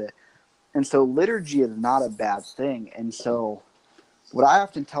realize it. And so liturgy is not a bad thing. And so what I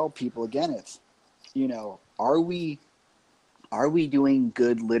often tell people, again, it's, you know, are we doing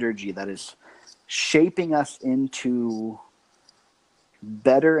good liturgy that is shaping us into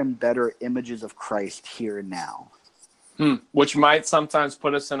better and better images of Christ here and now? Which might sometimes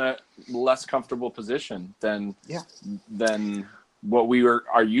put us in a less comfortable position than what we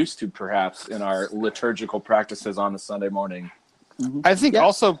are used to, perhaps, in our liturgical practices on a Sunday morning. I think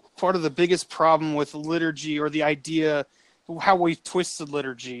also part of the biggest problem with liturgy, or the idea how we've twisted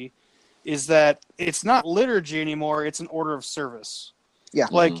liturgy, is that it's not liturgy anymore. It's an order of service. Yeah.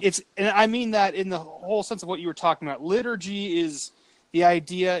 Like and I mean that in the whole sense of what you were talking about. Liturgy is, the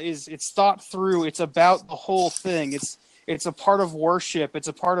idea is, it's thought through. It's about the whole thing. It's a part of worship. It's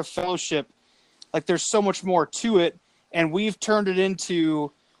a part of fellowship. Like, there's so much more to it. And we've turned it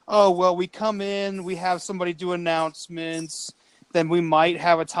into, oh, well, we come in, we have somebody do announcements, then we might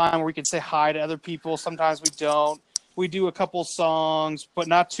have a time where we can say hi to other people. Sometimes we don't. We do a couple songs, but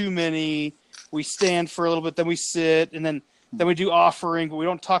not too many. We stand for a little bit, then we sit, and then we do offering, but we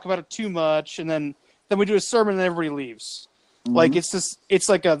don't talk about it too much, and then we do a sermon and everybody leaves. Like, it's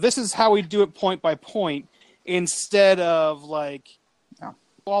like this is how we do it point by point, instead of like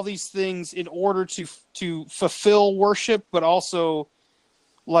all these things in order to fulfill worship, but also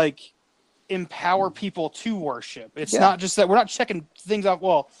like empower people to worship. It's not just that we're not checking things off.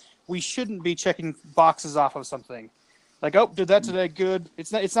 Well, we shouldn't be checking boxes off of something. Like, oh, did that today? Good.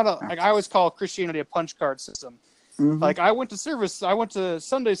 It's not a, like, I always call Christianity a punch card system. Like, I went to service, I went to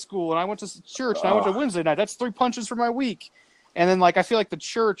Sunday school, and I went to church, and I went to Wednesday night. That's 3 punches for my week. And then, like, I feel like the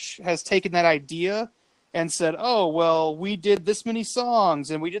church has taken that idea and said, oh, well, we did this many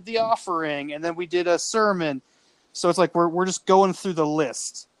songs, and we did the offering, and then we did a sermon. So it's like we're just going through the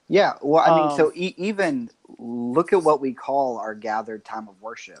list. Yeah, well, I mean, so even look at what we call our gathered time of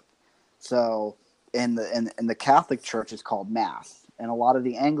worship. So in the Catholic Church, it's called Mass. And a lot of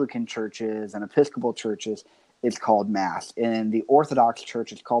the Anglican churches and Episcopal churches, it's called Mass. In the Orthodox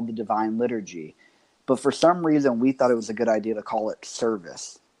Church, it's called the Divine Liturgy. But for some reason, we thought it was a good idea to call it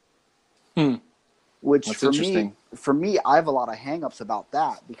service. Which for me, I have a lot of hang-ups about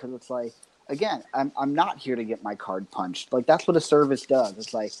that, because it's like, again, I'm not here to get my card punched. Like, that's what a service does.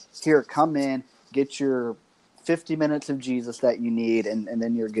 It's like, here, come in, get your 50 minutes of Jesus that you need, and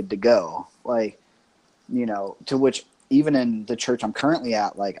then you're good to go. Like, you know, to which even in the church I'm currently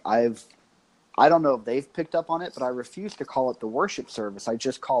at, like, I don't know if they've picked up on it, but I refuse to call it the worship service. I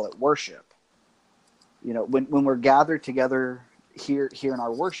just call it worship. You know, when we're gathered together here in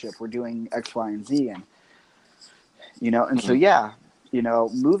our worship, we're doing X, Y, and Z, and, you know, and so, you know,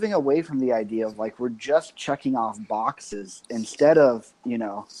 moving away from the idea of, like, we're just checking off boxes instead of, you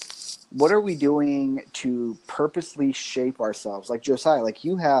know, what are we doing to purposely shape ourselves? Like, Josiah, like,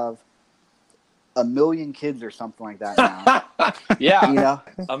 you have 1 million kids or something like that now. Yeah, You know,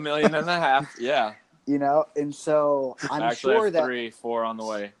 1.5 million. Yeah, and so I'm actually, I sure have that 4 on the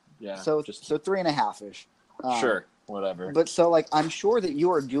way. Yeah, so just 3.5 ish. sure, whatever. But so like I'm sure that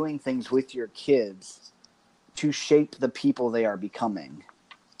you are doing things with your kids to shape the people they are becoming.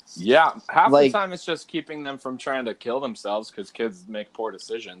 Yeah, half the Like, time it's just keeping them from trying to kill themselves because kids make poor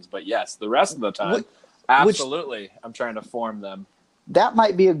decisions. But yes, the rest of the time, which absolutely, I'm trying to form them. that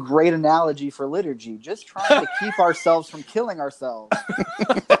might be a great analogy for liturgy. Just trying to keep ourselves from killing ourselves.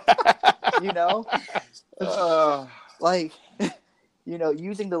 You know, like,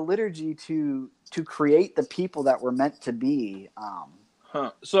 using the liturgy to create the people that we're meant to be.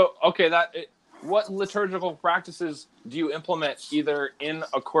 So, okay, what liturgical practices do you implement either in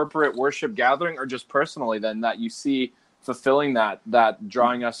a corporate worship gathering or just personally then that you see fulfilling that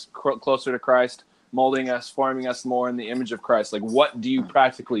drawing us closer to Christ, molding us, forming us more in the image of Christ? Like, what do you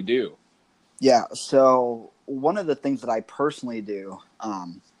practically do? Yeah. So one of the things that I personally do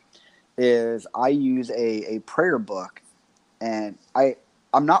is I use a prayer book, and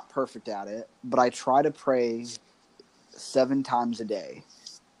I'm not perfect at it, but I try to pray 7 times a day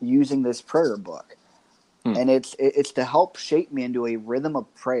using this prayer book. And it's to help shape me into a rhythm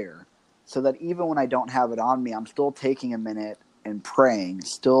of prayer so that even when I don't have it on me, I'm still taking a minute and praying,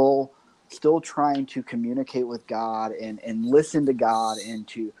 still trying to communicate with God and listen to God and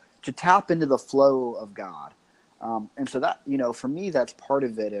to tap into the flow of God. And so that, for me, that's part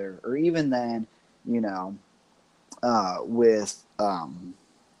of it. Or even then, with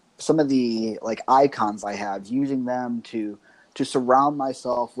some of the like icons I have, using them to surround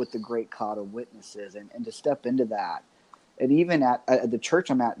myself with the great cloud of witnesses and to step into that. And even at the church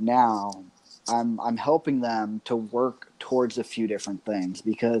I'm at now, I'm helping them to work towards a few different things,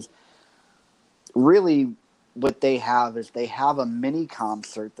 because really what they have is they have a mini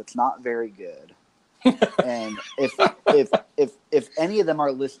concert that's not very good. And if any of them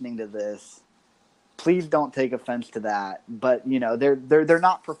are listening to this, please don't take offense to that. But they're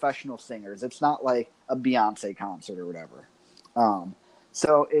not professional singers. It's not like a Beyonce concert or whatever.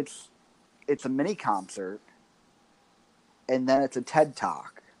 So it's a mini concert, and then it's a TED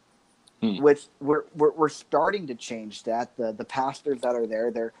Talk, which we're starting to change that. The pastors that are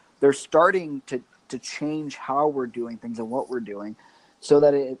there, they're starting to change how we're doing things and what we're doing, so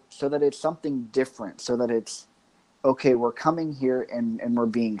that it's something different. So that it's okay. We're coming here and we're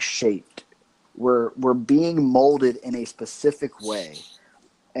being shaped. We're being molded in a specific way.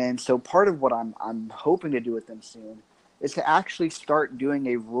 And so part of what I'm hoping to do with them soon is to actually start doing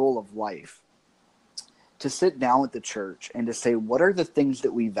a rule of life, to sit down with the church and to say, what are the things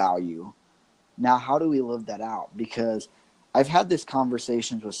that we value? Now, how do we live that out? Because I've had this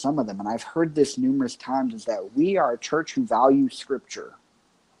conversations with some of them, and I've heard this numerous times, is that we are a church who values Scripture.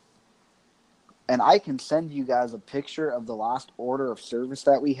 And I can send you guys a picture of the last order of service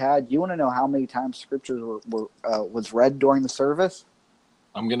that we had. You want to know how many times Scripture was read during the service?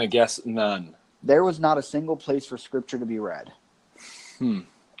 I'm going to guess none. There was not a single place for Scripture to be read.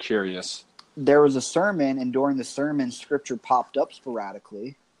 Curious. There was a sermon, and during the sermon, Scripture popped up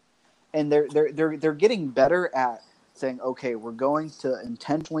sporadically. And they're getting better at saying, okay, we're going to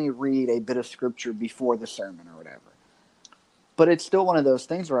intentionally read a bit of Scripture before the sermon or whatever. But it's still one of those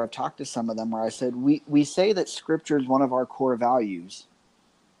things where I've talked to some of them where I said, we say that Scripture is one of our core values.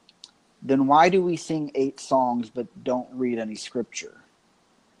 Then why do we sing 8 songs but don't read any Scripture?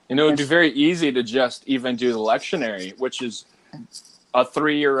 And it would be very easy to just even do the lectionary, which is a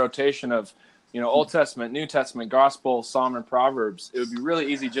 3-year rotation of, Old Testament, New Testament, Gospel, Psalm, and Proverbs. It would be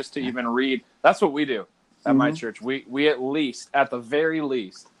really easy just to even read. That's what we do at my church. We at least, at the very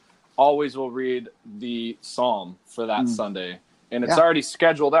least, always will read the Psalm for that Sunday. And it's already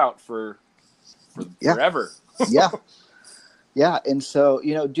scheduled out for forever. Yeah. And so,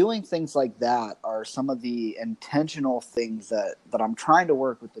 doing things like that are some of the intentional things that I'm trying to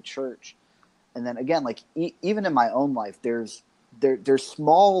work with the church. And then again, like even in my own life, there's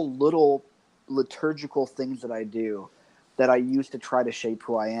small little liturgical things that I do that I use to try to shape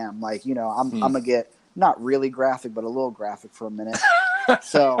who I am. Like, I'm going to get not really graphic, but a little graphic for a minute.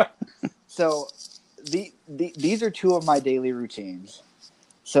 So these are 2 of my daily routines.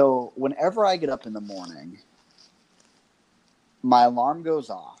 So whenever I get up in the morning, my alarm goes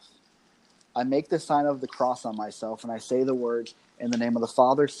off. I make the sign of the cross on myself, and I say the words, in the name of the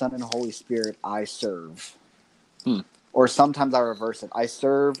Father, Son, and Holy Spirit, I serve. Or sometimes I reverse it. I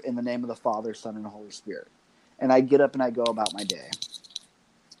serve in the name of the Father, Son, and Holy Spirit. And I get up and I go about my day.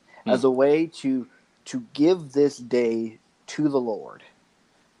 As a way to give this day to the Lord.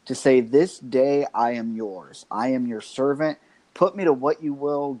 To say, this day I am yours. I am your servant. Put me to what you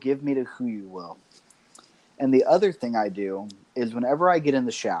will, give me to who you will. And the other thing I do is whenever I get in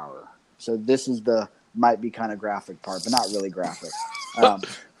the shower, so this is the might be kind of graphic part, but not really graphic.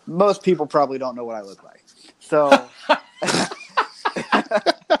 Most people probably don't know what I look like. So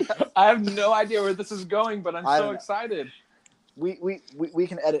I have no idea where this is going, but I'm so excited. We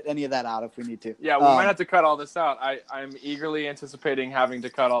can edit any of that out if we need to. Yeah, we might have to cut all this out. I'm eagerly anticipating having to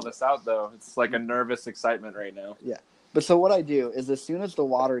cut all this out, though. It's like a nervous excitement right now. Yeah. But so what I do is as soon as the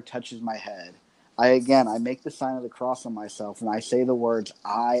water touches my head, I make the sign of the cross on myself, and I say the words,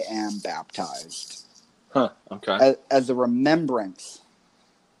 I am baptized. Huh, okay. As a remembrance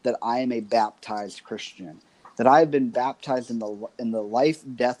that I am a baptized Christian, that I have been baptized in the life,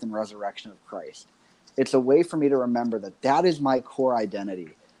 death, and resurrection of Christ. It's a way for me to remember that is my core identity,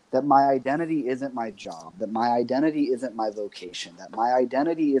 that my identity isn't my job, that my identity isn't my vocation, that my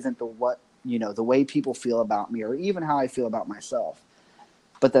identity isn't the way people feel about me or even how I feel about myself,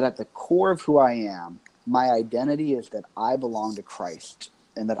 but that at the core of who I am, my identity is that I belong to Christ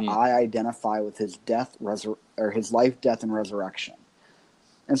and that I identify with his his life, death, and resurrection.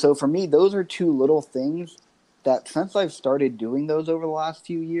 And so for me, those are two little things that since I've started doing those over the last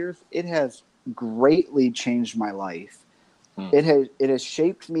few years, it has greatly changed my life. It has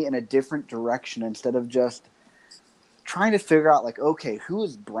shaped me in a different direction instead of just trying to figure out like, okay, who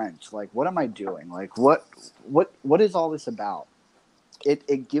is Brent? Like, what am I doing? Like, what is all this about?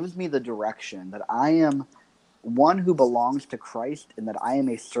 It gives me the direction that I am one who belongs to Christ and that I am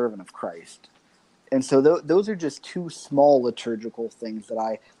a servant of Christ. And so those are just two small liturgical things that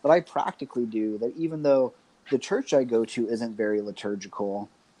I practically do, that even though the church I go to isn't very liturgical,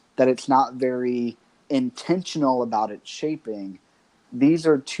 that it's not very intentional about its shaping, these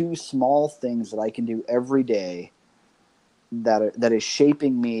are two small things that I can do every day that is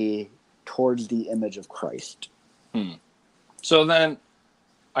shaping me towards the image of Christ. So then,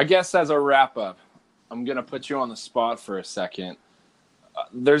 I guess as a wrap-up, I'm going to put you on the spot for a second.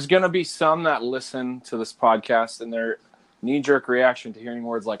 There's going to be some that listen to this podcast and their knee-jerk reaction to hearing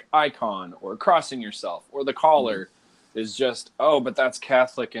words like icon or crossing yourself or the collar is just, oh, but that's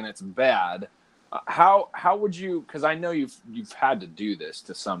Catholic and it's bad. How would you, because I know you've had to do this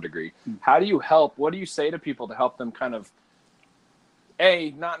to some degree, how do you help, what do you say to people to help them kind of,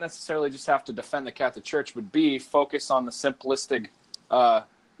 A, not necessarily just have to defend the Catholic Church, but B, focus on the simplistic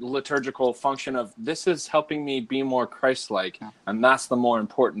liturgical function of this is helping me be more Christ-like, and that's the more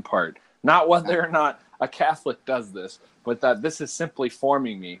important part. Not whether or not a Catholic does this, but that this is simply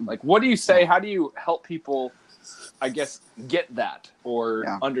forming me. Like, what do you say? How do you help people, I guess, get that or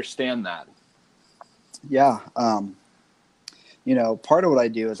understand that? Yeah. Part of what I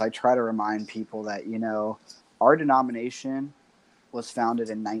do is I try to remind people that, our denomination was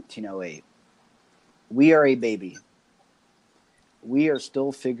founded in 1908. We are a baby. We are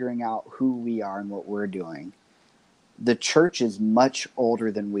still figuring out who we are and what we're doing. The church is much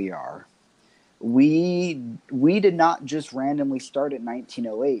older than we are. We did not just randomly start in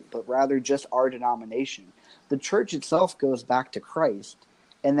 1908, but rather just our denomination. The church itself goes back to Christ,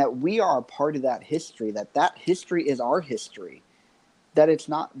 and that we are a part of that history, that history is our history. That it's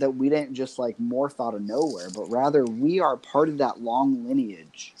not that we didn't just like morph out of nowhere, but rather we are part of that long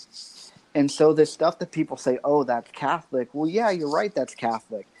lineage. And so this stuff that people say, oh, that's Catholic. Well, yeah, you're right, that's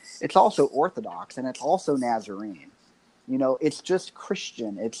Catholic. It's also Orthodox, and it's also Nazarene. It's just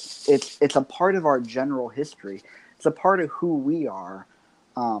Christian. It's a part of our general history. It's a part of who we are.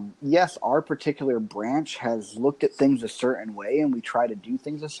 Yes, our particular branch has looked at things a certain way, and we try to do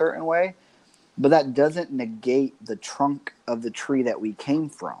things a certain way, but that doesn't negate the trunk of the tree that we came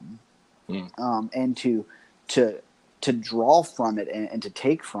from, and to draw from it and to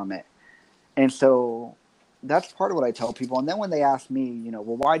take from it. And so that's part of what I tell people. And then when they ask me,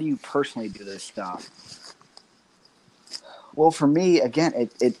 well, why do you personally do this stuff? Well, for me, again,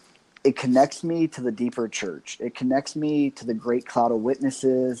 it connects me to the deeper church. It connects me to the great cloud of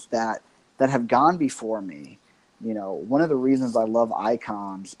witnesses that have gone before me. One of the reasons I love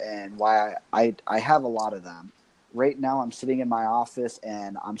icons and why I have a lot of them. Right now I'm sitting in my office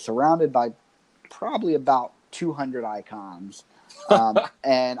and I'm surrounded by probably about 200 icons.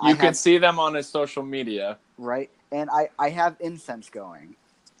 And you can see them on his social media. Right. And I have incense going.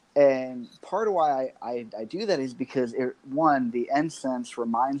 And part of why I do that is because, the incense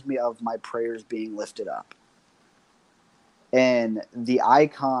reminds me of my prayers being lifted up. And the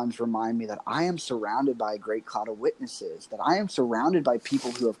icons remind me that I am surrounded by a great cloud of witnesses, that I am surrounded by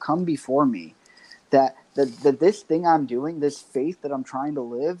people who have come before me, that this thing I'm doing, this faith that I'm trying to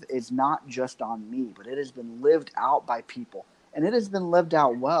live, is not just on me, but it has been lived out by people. And it has been lived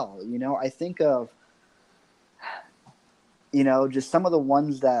out well. I think of just some of the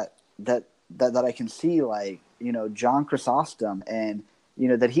ones that I can see, like, John Chrysostom, and,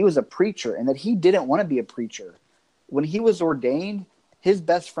 that he was a preacher and that he didn't want to be a preacher. When he was ordained, his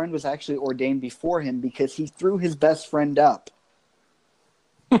best friend was actually ordained before him because he threw his best friend up,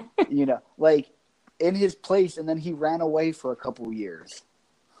 like in his place. And then he ran away for a couple years.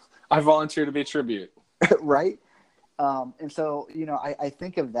 I volunteer to be tribute. Right. And so, I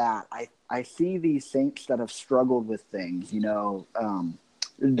think of that. I see these saints that have struggled with things, and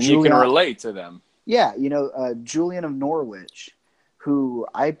you can relate to them. Yeah. Julian of Norwich, who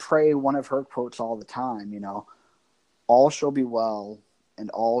I pray one of her quotes all the time, all shall be well,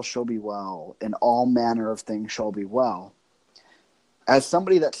 and all shall be well, and all manner of things shall be well. As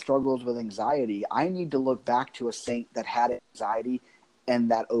somebody that struggles with anxiety, I need to look back to a saint that had anxiety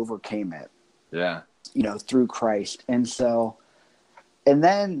and that overcame it. Yeah. Through Christ. And so, and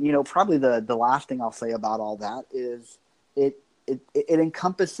then, probably the last thing I'll say about all that is it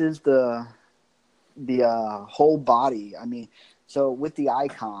encompasses the whole body. I mean, so with the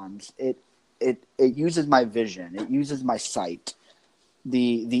icons, it uses my vision, it uses my sight,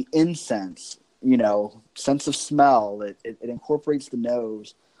 the incense, sense of smell, it incorporates the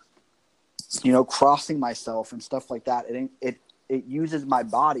nose, crossing myself and stuff like that. It uses my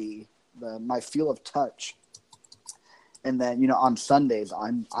body, my feel of touch. And then, on Sundays,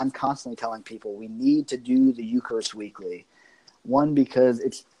 I'm constantly telling people we need to do the Eucharist weekly. One, because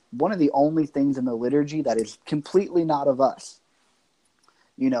it's one of the only things in the liturgy that is completely not of us.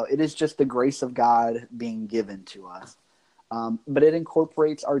 It is just the grace of God being given to us. But it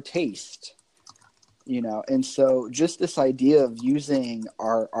incorporates our taste, and so just this idea of using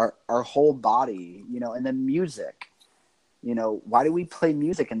our whole body, and then music. Why do we play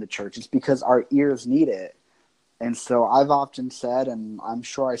music in the church? It's because our ears need it. And so I've often said, and I'm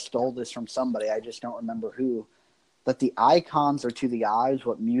sure I stole this from somebody, I just don't remember who, that the icons are to the eyes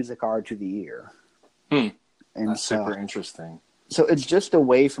what music are to the ear. And that's super interesting. So it's just a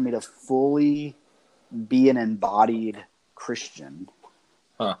way for me to fully be an embodied Christian.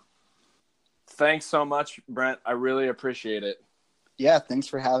 Huh. Thanks so much, Brent. I really appreciate it. Yeah, thanks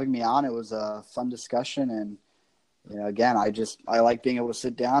for having me on. It was a fun discussion, and again, I like being able to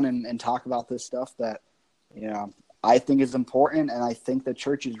sit down and talk about this stuff that, I think is important, and I think the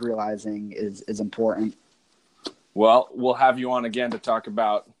church is realizing is important. Well, we'll have you on again to talk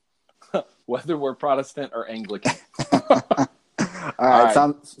about whether we're Protestant or Anglican. All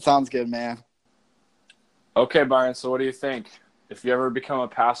right. Sounds good, man. Okay, Byron, so what do you think? If you ever become a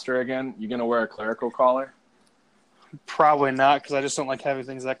pastor again, you going to wear a clerical collar? Probably not, because I just don't like having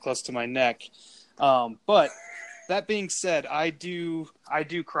things that close to my neck. But that being said, I do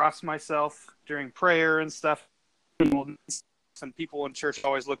cross myself during prayer and stuff. Some people in church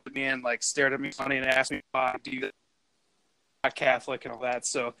always look at me and stared at me funny and asked me why I do that. I'm not Catholic and all that.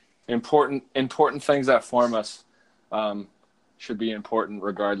 So important things that form us should be important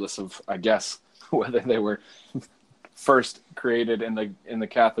regardless of, I guess, whether they were first created in the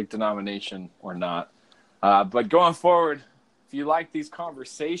Catholic denomination or not. But going forward, if you like these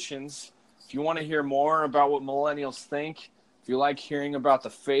conversations, if you want to hear more about what millennials think, if you like hearing about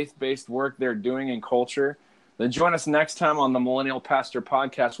the faith-based work they're doing in culture, then join us next time on the Millennial Pastor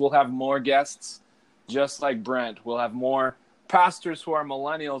Podcast. We'll have more guests just like Brent. We'll have more pastors who are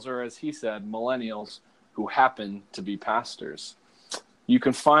millennials, or as he said, millennials who happen to be pastors. You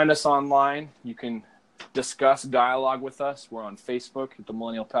can find us online. You can discuss, dialogue with us. We're on Facebook at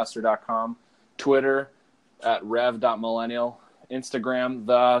themillennialpastor.com, Twitter at rev.millennial, Instagram,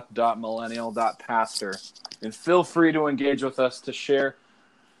 the.millennial.pastor. And feel free to engage with us, to share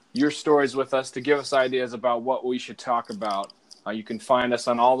your stories with us, to give us ideas about what we should talk about. You can find us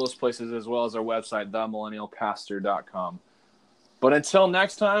on all those places as well as our website, themillennialpastor.com. But until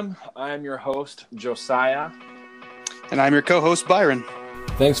next time, I am your host, Josiah. And I'm your co-host, Byron.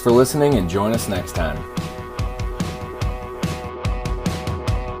 Thanks for listening, and join us next time.